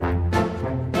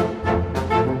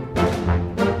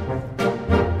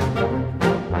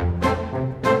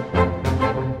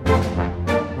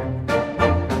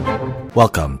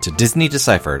Welcome to Disney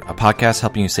Deciphered, a podcast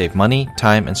helping you save money,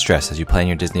 time, and stress as you plan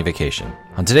your Disney vacation.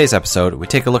 On today's episode, we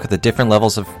take a look at the different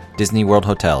levels of Disney World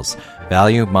hotels,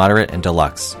 value, moderate, and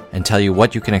deluxe, and tell you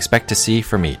what you can expect to see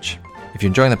from each. If you're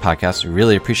enjoying the podcast, we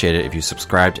really appreciate it if you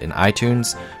subscribed in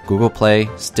iTunes, Google Play,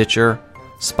 Stitcher,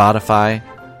 Spotify,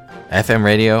 FM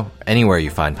radio, anywhere you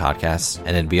find podcasts,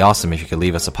 and it'd be awesome if you could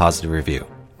leave us a positive review.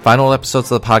 Find all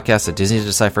episodes of the podcast at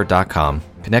DisneyDeciphered.com.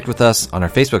 Connect with us on our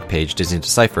Facebook page, Disney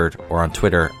Deciphered, or on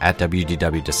Twitter at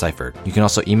WDW Deciphered. You can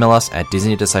also email us at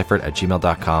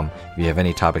DisneyDeciphered@gmail.com if you have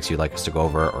any topics you'd like us to go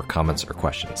over or comments or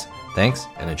questions. Thanks,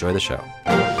 and enjoy the show.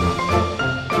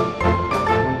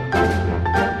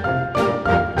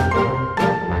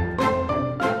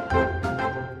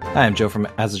 Hi, I'm Joe from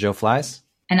As the Joe Flies.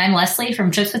 And I'm Leslie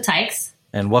from Trips with Tykes.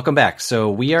 And welcome back.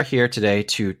 So we are here today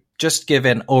to just give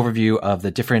an overview of the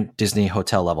different Disney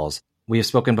hotel levels. We have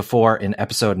spoken before in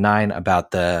episode 9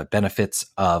 about the benefits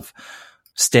of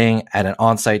staying at an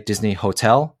on-site Disney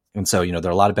hotel. And so, there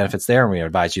are a lot of benefits there, and we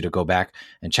advise you to go back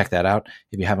and check that out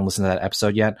if you haven't listened to that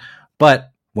episode yet.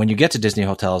 But when you get to Disney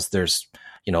hotels, there's,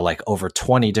 like over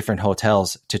 20 different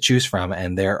hotels to choose from,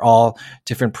 and they're all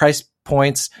different price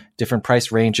points, different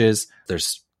price ranges.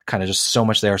 There's kind of just so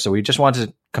much there. So we just wanted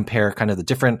to compare kind of the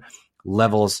different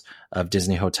levels of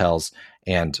Disney hotels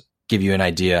and give you an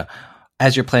idea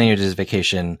as you're planning your Disney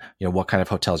vacation, what kind of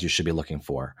hotels you should be looking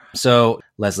for. So,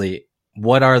 Leslie,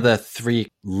 what are the 3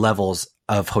 levels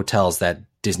of hotels that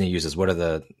Disney uses? What's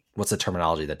the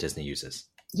terminology that Disney uses?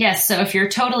 Yes. So if you're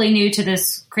totally new to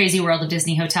this crazy world of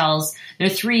Disney hotels, there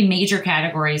are 3 major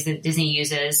categories that Disney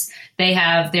uses. They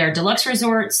have their deluxe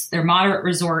resorts, their moderate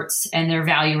resorts, and their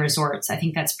value resorts. I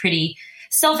think that's pretty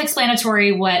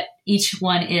self-explanatory what each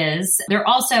one is. They're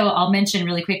also, I'll mention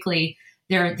really quickly,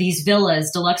 there are these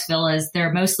villas, deluxe villas.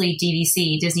 They're mostly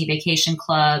DVC, Disney Vacation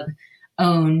Club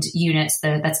owned units.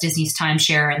 That's Disney's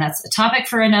timeshare. And that's a topic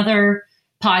for another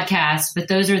podcast, but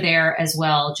those are there as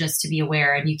well, just to be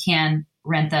aware, and you can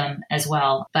rent them as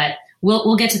well. But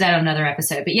we'll get to that on another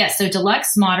episode. But yes, so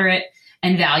deluxe, moderate,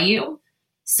 and value.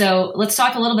 So let's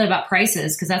talk a little bit about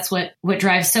prices, because that's what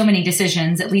drives so many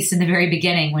decisions, at least in the very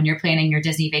beginning when you're planning your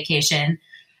Disney vacation.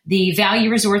 The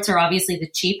value resorts are obviously the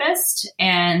cheapest.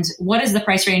 And what is the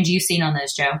price range you've seen on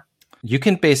those, Joe? You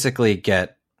can basically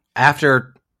get,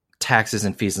 after taxes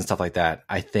and fees and stuff like that,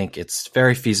 I think it's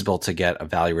very feasible to get a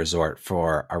value resort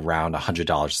for around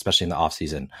 $100, especially in the off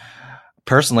season.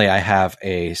 Personally, I have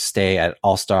a stay at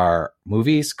All-Star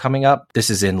Movies coming up. This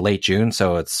is in late June,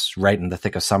 so it's right in the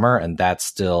thick of summer, and that's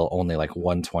still only like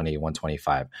 $120,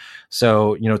 $125.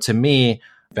 So, to me,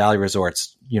 value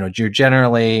resorts, you're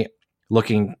generally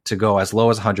looking to go as low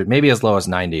as 100, maybe as low as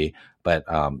 90, but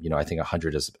I think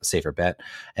 100 is a safer bet.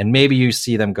 And maybe you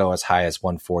see them go as high as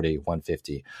 140,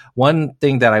 150. One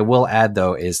thing that I will add,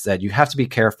 though, is that you have to be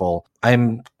careful.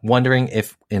 I'm wondering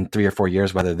if in 3 or 4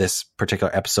 years, whether this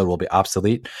particular episode will be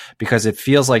obsolete, because it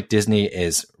feels like Disney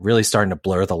is really starting to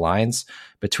blur the lines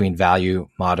between value,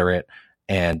 moderate,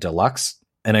 and deluxe.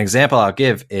 An example I'll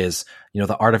give is,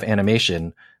 the Art of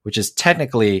Animation, which is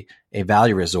technically a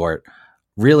value resort.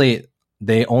 Really,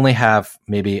 they only have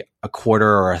maybe a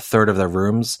quarter or a third of their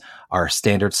rooms are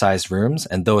standard sized rooms.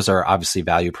 And those are obviously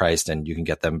value priced, and you can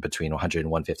get them between 100 and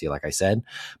 150, like I said.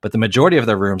 But the majority of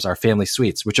their rooms are family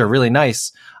suites, which are really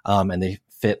nice. And they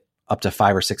fit up to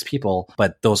 5 or 6 people,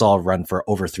 but those all run for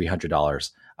over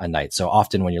 $300 a night. So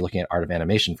often when you're looking at Art of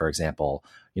Animation, for example,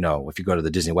 if you go to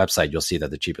the Disney website, you'll see that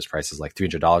the cheapest price is like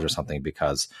 $300 or something,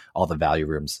 because all the value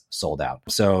rooms sold out.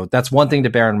 So that's one thing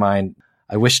to bear in mind.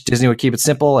 I wish Disney would keep it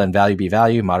simple and value be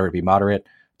value, moderate be moderate,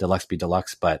 deluxe be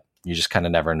deluxe, but you just kind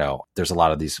of never know. There's a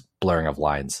lot of these blurring of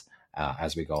lines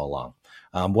as we go along.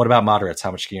 What about moderates?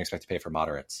 How much can you expect to pay for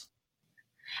moderates?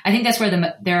 I think that's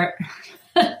where they're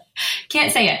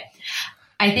can't say it.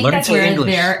 I think Learn that's to where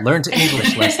English. they're Learn to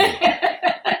English, Leslie.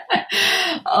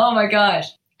 Oh my gosh.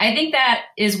 I think that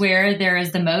is where there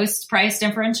is the most price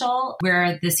differential,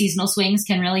 where the seasonal swings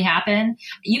can really happen.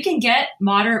 You can get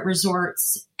moderate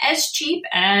resorts as cheap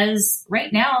as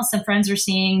right now. Some friends are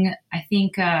seeing, I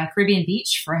think, Caribbean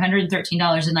Beach for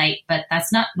 $113 a night, but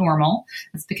that's not normal.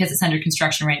 That's because it's under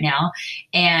construction right now.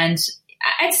 And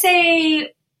I'd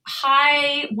say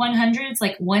high 100s,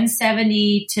 like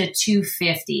 170 to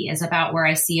 250 is about where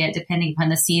I see it, depending upon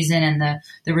the season and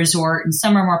the resort. And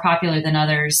some are more popular than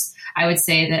others. I would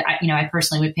say that, I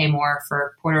personally would pay more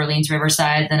for Port Orleans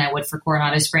Riverside than I would for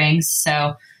Coronado Springs.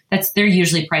 So they're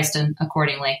usually priced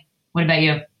accordingly. What about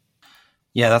you?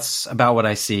 Yeah, that's about what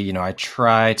I see. I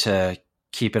try to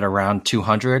keep it around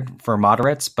 200 for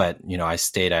moderates, but, I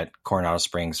stayed at Coronado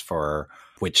Springs for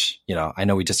which, I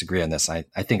know we disagree on this. I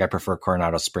think I prefer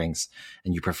Coronado Springs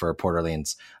and you prefer Port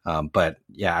Orleans. But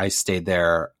yeah, I stayed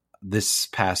there this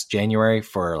past January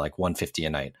for like $150 a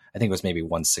night. I think it was maybe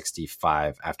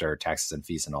 $165 after taxes and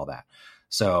fees and all that.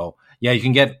 So yeah, you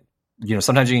can get,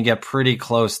 sometimes you can get pretty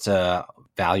close to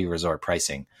value resort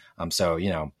pricing. So,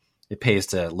 it pays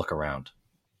to look around.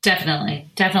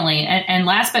 Definitely. And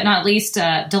last but not least,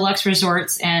 deluxe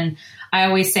resorts. And I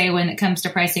always say when it comes to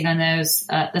pricing on those,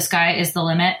 the sky is the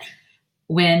limit.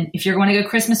 If you're going to go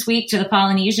Christmas week to the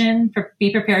Polynesian,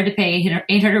 be prepared to pay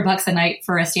 $800 a night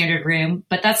for a standard room,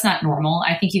 but that's not normal.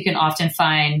 I think you can often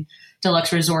find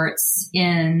deluxe resorts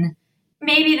in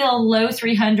maybe the low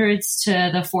 300s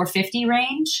to the 450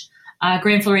 range.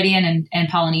 Grand Floridian and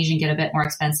Polynesian get a bit more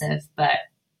expensive, but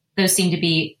those seem to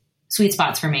be sweet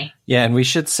spots for me. Yeah, and we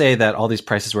should say that all these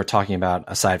prices we're talking about,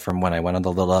 aside from when I went on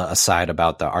the little aside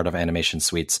about the Art of Animation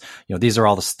suites, these are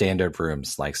all the standard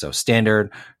rooms, so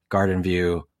standard, garden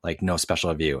view, no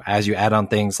special view. As you add on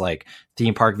things like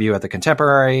theme park view at the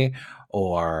Contemporary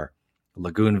or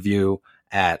lagoon view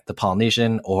at the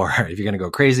Polynesian, or if you're going to go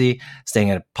crazy,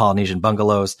 staying at Polynesian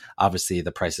bungalows, obviously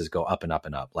the prices go up and up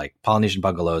and up. Like Polynesian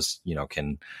bungalows,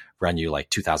 can run you like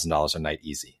 $2,000 a night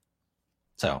easy.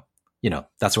 So,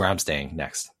 that's where I'm staying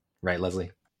next. Right,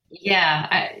 Leslie?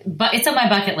 Yeah, but it's on my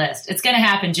bucket list. It's going to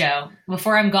happen, Joe.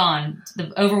 Before I'm gone, the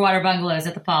overwater bungalows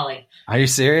at the Poly. Are you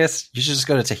serious? You should just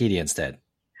go to Tahiti instead.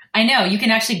 I know. You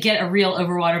can actually get a real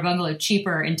overwater bungalow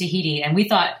cheaper in Tahiti. And we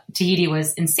thought Tahiti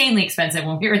was insanely expensive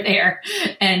when we were there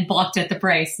and balked at the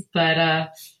price.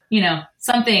 But,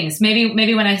 some things.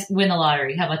 Maybe when I win the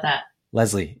lottery. How about that?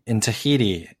 Leslie, in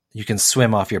Tahiti, you can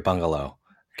swim off your bungalow.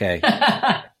 Okay.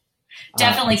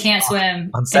 Definitely can't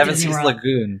swim on Seven Seas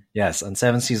Lagoon. Yes, on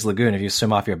Seven Seas Lagoon, if you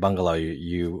swim off your bungalow,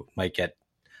 you might get,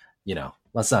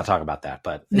 let's not talk about that,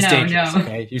 but it's dangerous. No.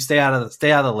 Okay, you stay out of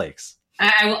the lakes.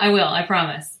 I will. I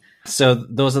promise. So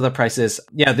those are the prices.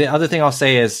 Yeah. The other thing I'll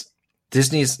say is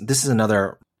this is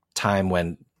another time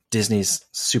when Disney's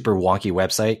super wonky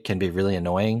website can be really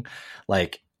annoying.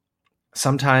 Like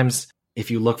sometimes if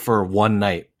you look for one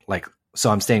night, so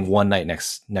I'm staying one night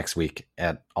next week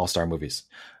at All Star Movies.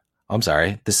 I'm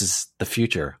sorry, this is the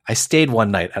future. I stayed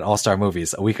one night at All Star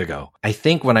Movies a week ago. I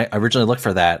think when I originally looked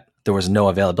for that, there was no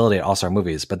availability at All Star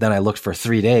Movies, but then I looked for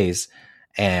 3 days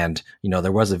and,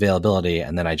 there was availability,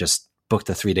 and then I just booked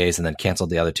the 3 days and then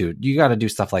canceled the other 2. You got to do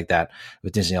stuff like that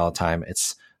with Disney all the time.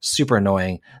 It's super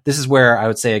annoying. This is where I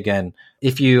would say, again,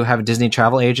 if you have a Disney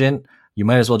travel agent, you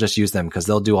might as well just use them because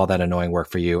they'll do all that annoying work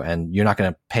for you and you're not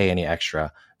going to pay any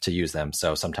extra to use them.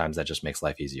 So sometimes that just makes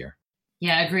life easier.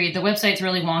 Yeah, agreed. The website's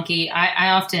really wonky. I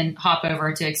often hop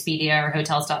over to Expedia or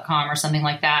Hotels.com or something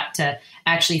like that to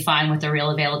actually find what the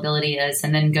real availability is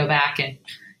and then go back and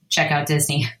check out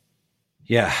Disney.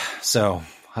 Yeah. So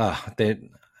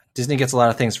Disney gets a lot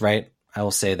of things right. I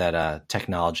will say that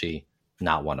technology,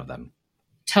 not one of them.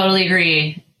 Totally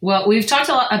agree. Well, we've talked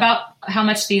a lot about how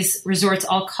much these resorts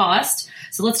all cost.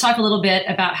 So let's talk a little bit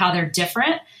about how they're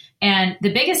different. And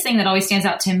the biggest thing that always stands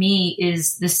out to me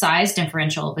is the size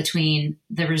differential between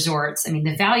the resorts. I mean,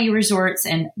 the value resorts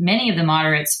and many of the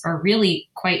moderates are really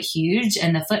quite huge,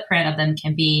 and the footprint of them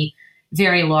can be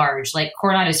very large. Like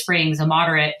Coronado Springs, a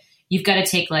moderate, you've got to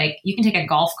take you can take a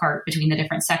golf cart between the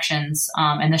different sections.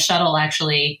 And the shuttle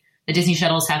actually, the Disney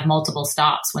shuttles have multiple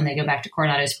stops when they go back to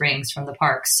Coronado Springs from the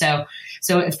parks. So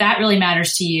if that really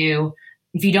matters to you,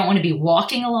 if you don't want to be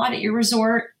walking a lot at your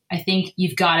resort, I think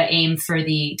you've got to aim for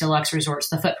the deluxe resorts.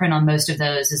 The footprint on most of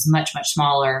those is much, much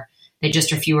smaller. They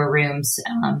just are fewer rooms.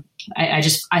 I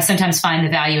sometimes find the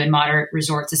value in moderate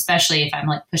resorts, especially if I'm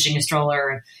pushing a stroller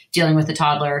or dealing with a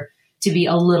toddler, to be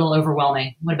a little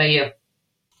overwhelming. What about you?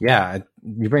 Yeah,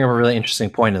 you bring up a really interesting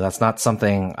point, and that's not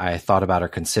something I thought about or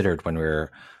considered when we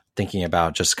were thinking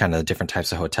about just kind of the different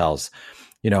types of hotels.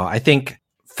 I think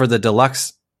for the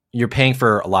deluxe, you're paying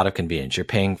for a lot of convenience. You're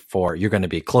going to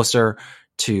be closer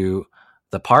to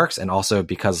the parks, and also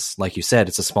because, like you said,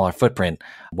 it's a smaller footprint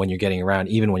when you're getting around.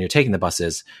 Even when you're taking the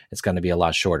buses, it's going to be a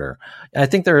lot shorter. And I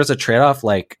think there is a trade-off,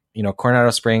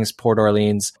 Coronado Springs, Port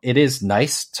Orleans. It is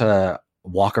nice to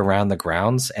walk around the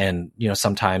grounds, and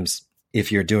sometimes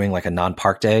if you're doing a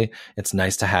non-park day, it's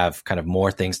nice to have kind of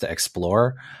more things to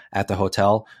explore at the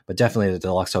hotel. But definitely the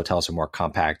deluxe hotels are more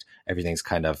compact. Everything's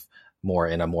kind of more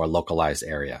in a more localized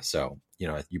area. So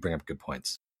you bring up good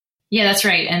points. Yeah, that's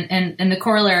right. And the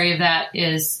corollary of that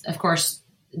is, of course,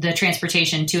 the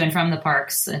transportation to and from the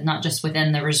parks, and not just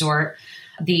within the resort.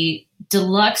 The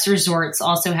deluxe resorts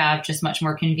also have just much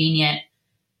more convenient,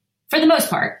 for the most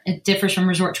part, it differs from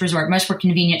resort to resort, much more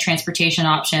convenient transportation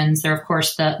options. There are, of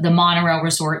course, the monorail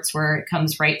resorts where it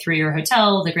comes right through your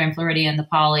hotel, the Grand Floridian, the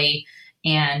Poly,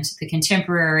 and the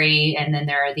Contemporary. And then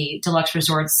there are the deluxe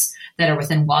resorts that are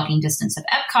within walking distance of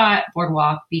Epcot,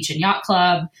 Boardwalk Beach and Yacht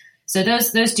Club. So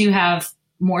those do have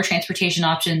more transportation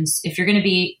options. If you're going to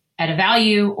be at a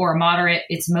value or a moderate,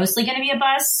 it's mostly going to be a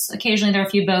bus. Occasionally there are a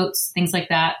few boats, things like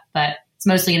that, but it's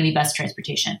mostly going to be bus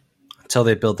transportation. Until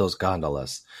they build those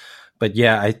gondolas. But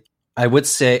yeah, I will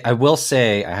say,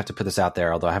 I have to put this out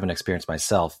there, although I haven't experienced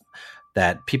myself,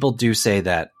 that people do say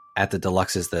that at the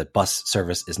deluxes, the bus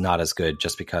service is not as good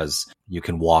just because you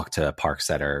can walk to parks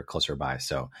that are closer by.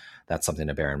 So that's something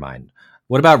to bear in mind.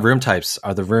 What about room types?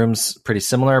 Are the rooms pretty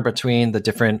similar between the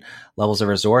different levels of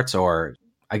resorts, or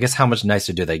I guess how much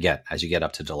nicer do they get as you get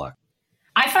up to deluxe?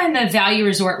 I find the value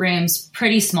resort rooms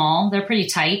pretty small. They're pretty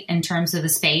tight in terms of the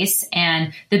space.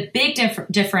 And the big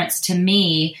difference to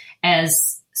me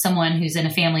as someone who's in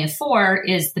a family of 4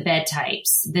 is the bed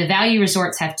types. The value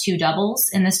resorts have 2 doubles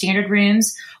in the standard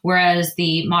rooms, whereas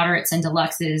the moderates and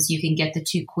deluxes, you can get the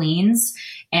 2 queens.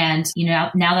 And, you know,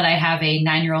 now that I have a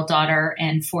 9-year-old daughter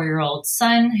and 4-year-old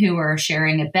son who are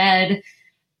sharing a bed,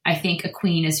 I think a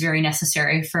queen is very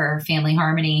necessary for family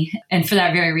harmony. And for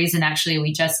that very reason, actually,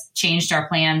 we just changed our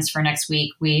plans for next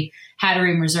week. We had a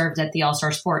room reserved at the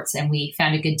All-Star Sports and we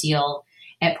found a good deal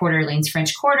at Port Orleans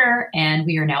French Quarter, and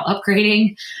we are now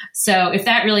upgrading. So if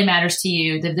that really matters to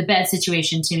you, the bed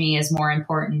situation to me is more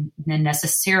important than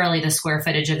necessarily the square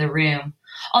footage of the room.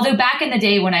 Although back in the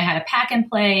day when I had a pack and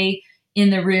play in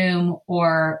the room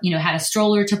or, you know, had a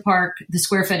stroller to park, the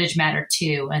square footage mattered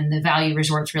too. And the value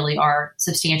resorts really are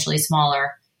substantially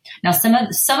smaller. Now, some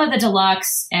of the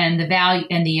deluxe and the value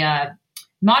and the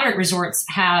moderate resorts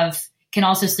can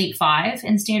also sleep 5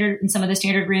 in some of the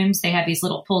standard rooms. They have these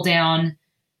little pull down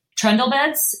trundle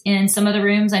beds in some of the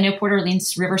rooms. I know Port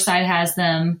Orleans Riverside has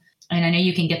them, and I know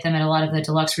you can get them at a lot of the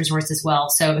deluxe resorts as well.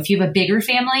 So if you have a bigger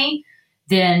family,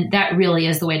 then that really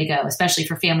is the way to go, especially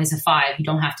for families of 5. You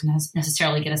don't have to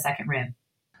necessarily get a second room.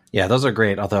 Yeah, those are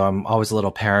great, although I'm always a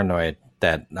little paranoid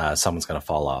that someone's going to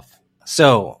fall off.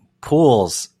 So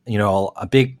pools, you know, a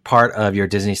big part of your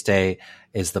Disney stay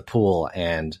is the pool,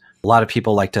 and a lot of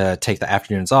people like to take the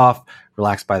afternoons off,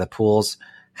 relax by the pools.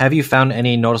 Have you found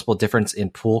any noticeable difference in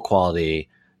pool quality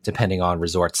depending on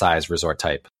resort size, resort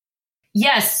type?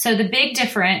 Yes. So the big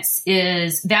difference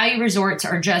is value resorts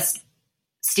are just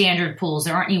standard pools.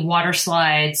 There aren't any water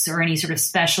slides or any sort of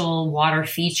special water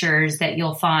features that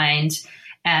you'll find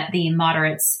at the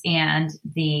moderates and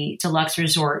the deluxe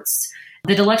resorts.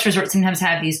 The deluxe resorts sometimes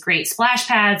have these great splash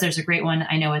pads. There's a great one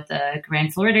I know at the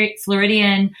Grand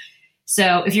Floridian.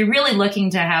 So if you're really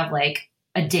looking to have like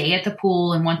a day at the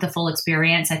pool and want the full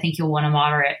experience, I think you'll want a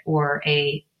moderate or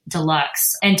a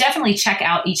deluxe. And definitely check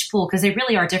out each pool because they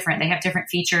really are different. They have different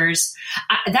features.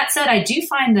 That said, I do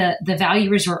find the value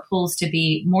resort pools to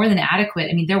be more than adequate.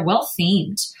 I mean, they're well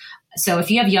themed. So if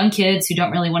you have young kids who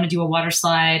don't really want to do a water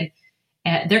slide,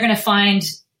 they're going to find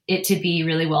it to be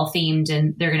really well themed,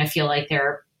 and they're going to feel like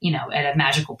they're, you know, at a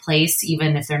magical place,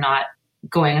 even if they're not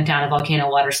going down a volcano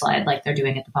water slide like they're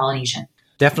doing at the Polynesian.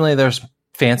 Definitely there's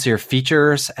fancier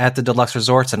features at the deluxe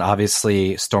resorts, and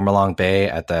obviously Stormalong Bay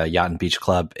at the Yacht and Beach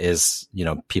Club is, you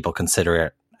know, people consider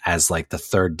it as like the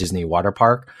 3rd Disney water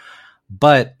park.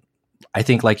 But I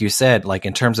think, like you said, like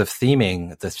in terms of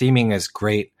theming, the theming is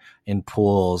great in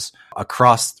pools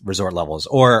across resort levels.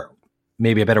 Or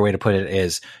maybe a better way to put it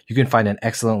is you can find an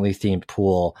excellently themed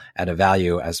pool at a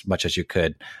value as much as you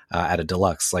could at a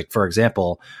deluxe. Like, for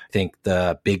example, I think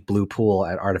the big blue pool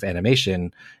at Art of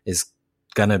Animation is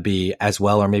going to be as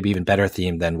well or maybe even better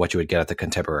themed than what you would get at the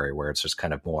Contemporary, where it's just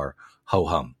kind of more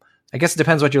ho-hum. I guess it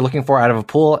depends what you're looking for out of a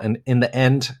pool. And in the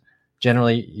end,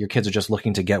 generally, your kids are just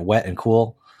looking to get wet and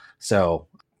cool. So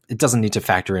it doesn't need to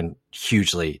factor in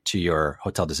hugely to your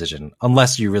hotel decision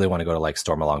unless you really want to go to like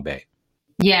Stormalong Bay.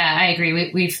 Yeah, I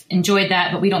agree. We've enjoyed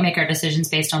that, but we don't make our decisions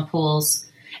based on pools.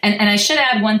 And I should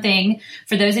add one thing.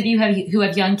 For those of you who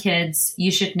have young kids,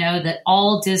 you should know that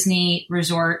all Disney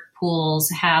resort pools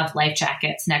have life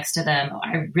jackets next to them.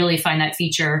 I really find that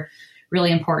feature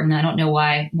really important. I don't know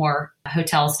why more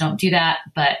hotels don't do that,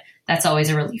 but that's always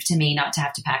a relief to me not to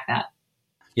have to pack that.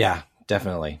 Yeah,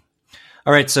 definitely.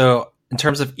 All right. So in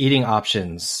terms of eating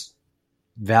options,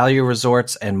 value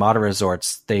resorts and moderate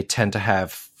resorts, they tend to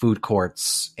have food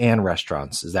courts and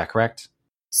restaurants. Is that correct?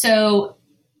 So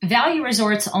value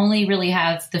resorts only really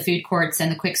have the food courts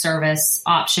and the quick service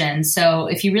options. So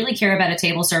if you really care about a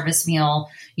table service meal,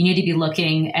 you need to be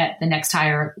looking at the next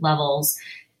higher levels.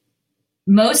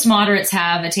 Most moderates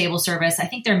have a table service. I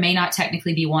think there may not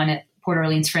technically be one at Port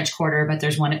Orleans French Quarter, but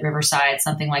there's one at Riverside,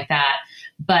 something like that.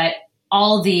 But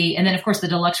and then of course the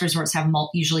deluxe resorts have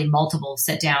usually multiple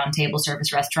sit down table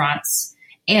service restaurants.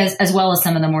 as well as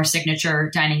some of the more signature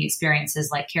dining experiences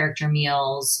like character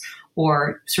meals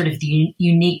or sort of the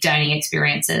unique dining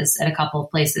experiences at a couple of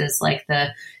places like the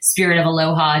Spirit of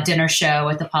Aloha dinner show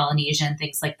at the Polynesian,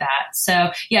 things like that.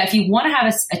 So yeah, if you want to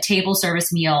have a table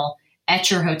service meal at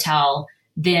your hotel,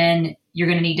 then you're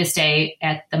going to need to stay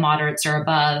at the moderates or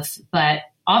above. But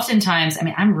oftentimes, I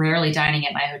mean, I'm rarely dining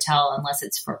at my hotel unless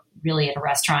it's for really at a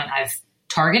restaurant I've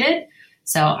targeted.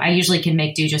 So I usually can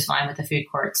make do just fine with the food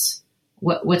courts.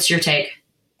 What's your take?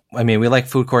 I mean, we like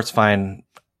food courts fine.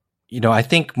 I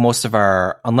think most of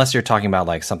unless you're talking about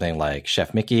like something like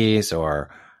Chef Mickey's or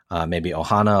maybe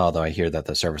Ohana, although I hear that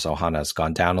the service Ohana has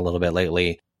gone down a little bit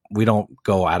lately, we don't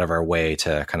go out of our way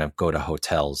to kind of go to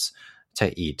hotels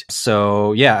to eat.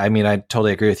 So yeah, I mean, I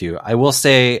totally agree with you. I will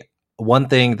say one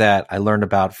thing that I learned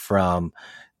about from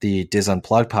the Diz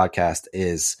Unplugged podcast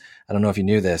is, I don't know if you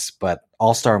knew this, but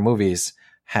All Star Movies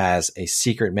has a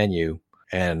secret menu.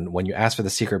 And when you ask for the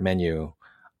secret menu,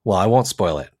 well, I won't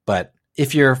spoil it, but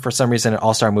if you're for some reason at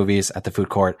All Star Movies at the food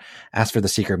court, ask for the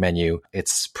secret menu.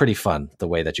 It's pretty fun the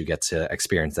way that you get to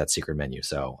experience that secret menu.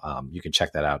 So you can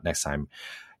check that out next time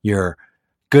you're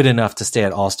good enough to stay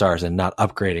at All Stars and not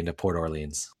upgrading to Port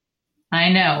Orleans. I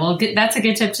know. Well, that's a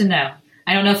good tip to know.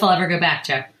 I don't know if I'll ever go back,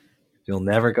 Joe. You'll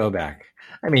never go back.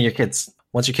 I mean,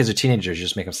 once your kids are teenagers, you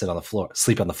just make them sleep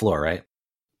on the floor, right?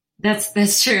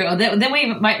 That's true. Then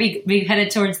we might be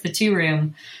headed towards the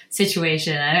 2-room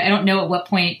situation. I don't know at what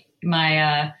point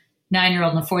my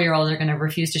 9-year-old and the 4-year-old are going to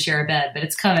refuse to share a bed, but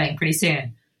it's coming pretty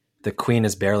soon. The queen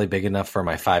is barely big enough for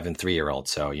my 5 and 3-year-old.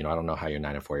 So, I don't know how your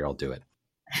 9 and 4-year-old do it.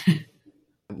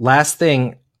 Last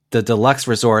thing, the deluxe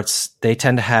resorts, they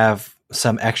tend to have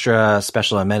some extra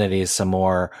special amenities, some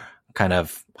more kind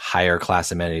of higher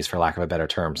class amenities, for lack of a better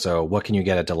term. So what can you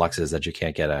get at deluxes that you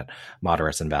can't get at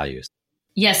moderates and values?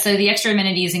 Yes. So the extra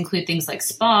amenities include things like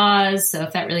spas. So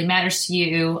if that really matters to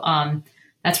you,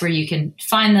 that's where you can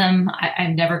find them.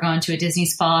 I've never gone to a Disney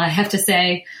spa, I have to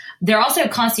say. There are also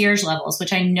concierge levels,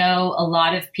 which I know a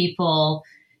lot of people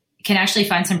can actually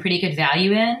find some pretty good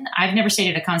value in. I've never stayed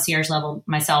at a concierge level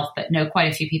myself, but know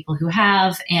quite a few people who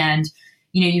have. And,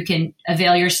 you can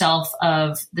avail yourself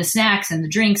of the snacks and the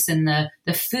drinks and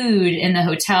the food in the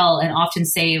hotel and often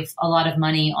save a lot of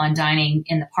money on dining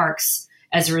in the parks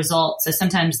as a result. So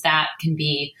sometimes that can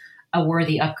be a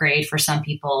worthy upgrade for some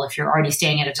people. If you're already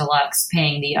staying at a deluxe,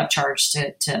 paying the upcharge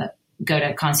to go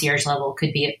to concierge level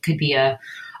could be a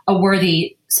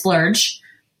worthy splurge.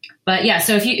 But yeah,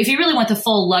 so if you really want the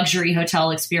full luxury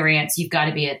hotel experience, you've got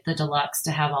to be at the deluxe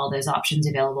to have all those options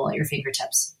available at your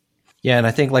fingertips. Yeah, and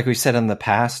I think like we said in the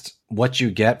past, what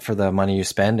you get for the money you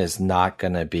spend is not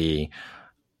going to be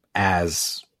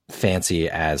as fancy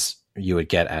as you would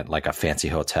get at like a fancy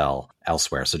hotel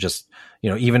elsewhere. So just,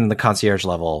 even the concierge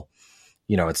level,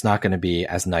 it's not going to be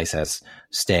as nice as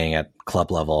staying at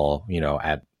club level,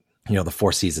 at, the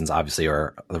Four Seasons, obviously,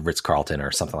 or the Ritz-Carlton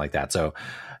or something like that. So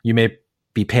you may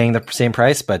be paying the same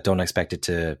price, but don't expect it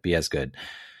to be as good.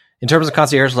 In terms of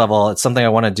concierge level, it's something I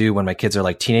want to do when my kids are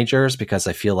like teenagers, because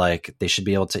I feel like they should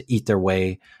be able to eat their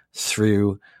way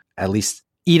through, at least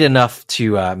eat enough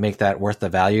to make that worth the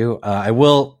value. I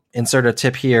will insert a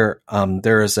tip here.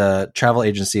 There is a travel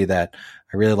agency that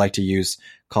I really like to use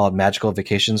called Magical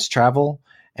Vacations Travel,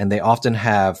 and they often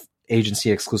have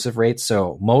agency exclusive rates.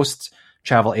 So most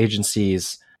travel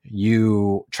agencies,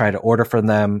 you try to order from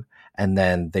them, and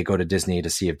then they go to Disney to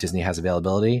see if Disney has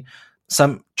availability.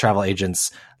 Some travel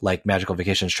agents, like Magical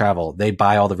Vacations Travel, they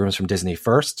buy all the rooms from Disney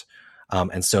first.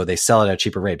 And so they sell it at a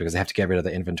cheaper rate because they have to get rid of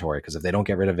the inventory, because if they don't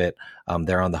get rid of it,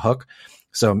 they're on the hook.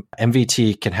 So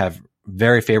MVT can have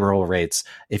very favorable rates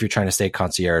if you're trying to stay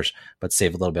concierge, but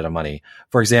save a little bit of money.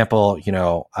 For example,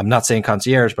 I'm not saying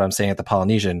concierge, but I'm saying at the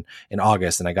Polynesian in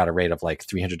August, and I got a rate of like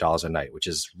 $300 a night, which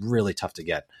is really tough to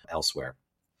get elsewhere.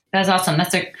 That's awesome.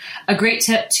 That's a great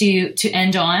tip to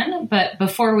end on. But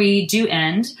before we do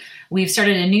end, we've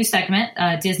started a new segment,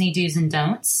 Disney Do's and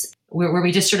Don'ts, where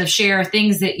we just sort of share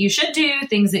things that you should do,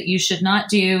 things that you should not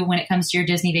do when it comes to your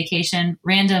Disney vacation,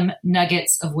 random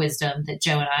nuggets of wisdom that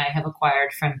Joe and I have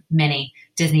acquired from many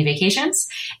Disney vacations.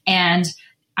 And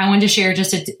I wanted to share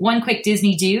just one quick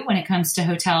Disney do when it comes to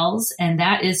hotels, and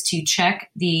that is to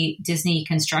check the Disney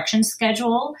construction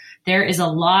schedule. There is a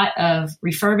lot of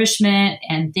refurbishment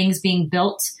and things being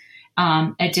built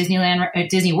at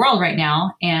Disney World right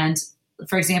now. And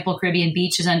for example, Caribbean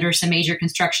Beach is under some major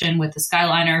construction with the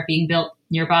Skyliner being built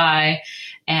nearby.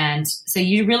 And so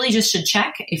you really just should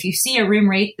check. If you see a room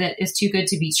rate that is too good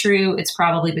to be true, it's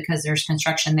probably because there's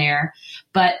construction there.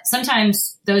 But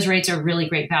sometimes those rates are really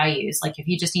great values. Like if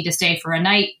you just need to stay for a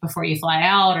night before you fly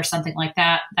out or something like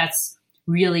that, that's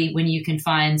really when you can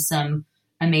find some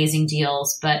amazing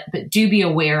deals, but do be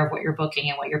aware of what you're booking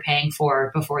and what you're paying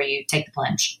for before you take the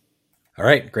plunge. All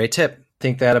right. Great tip. I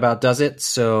think that about does it.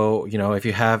 So, if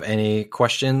you have any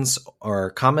questions or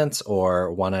comments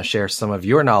or want to share some of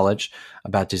your knowledge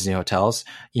about Disney hotels,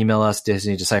 email us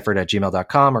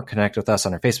disneydeciphered@gmail.com or connect with us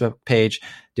on our Facebook page,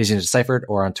 Disney Deciphered,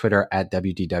 or on Twitter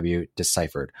 @WDW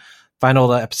Deciphered. Find all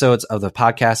the episodes of the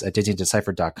podcast at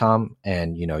disneydeciphered.com.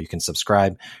 And, you can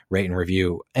subscribe, rate, and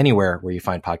review anywhere where you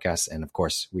find podcasts. And of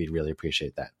course, we'd really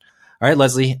appreciate that. All right,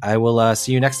 Leslie, I will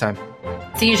see you next time.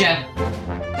 See you,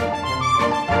 Joe.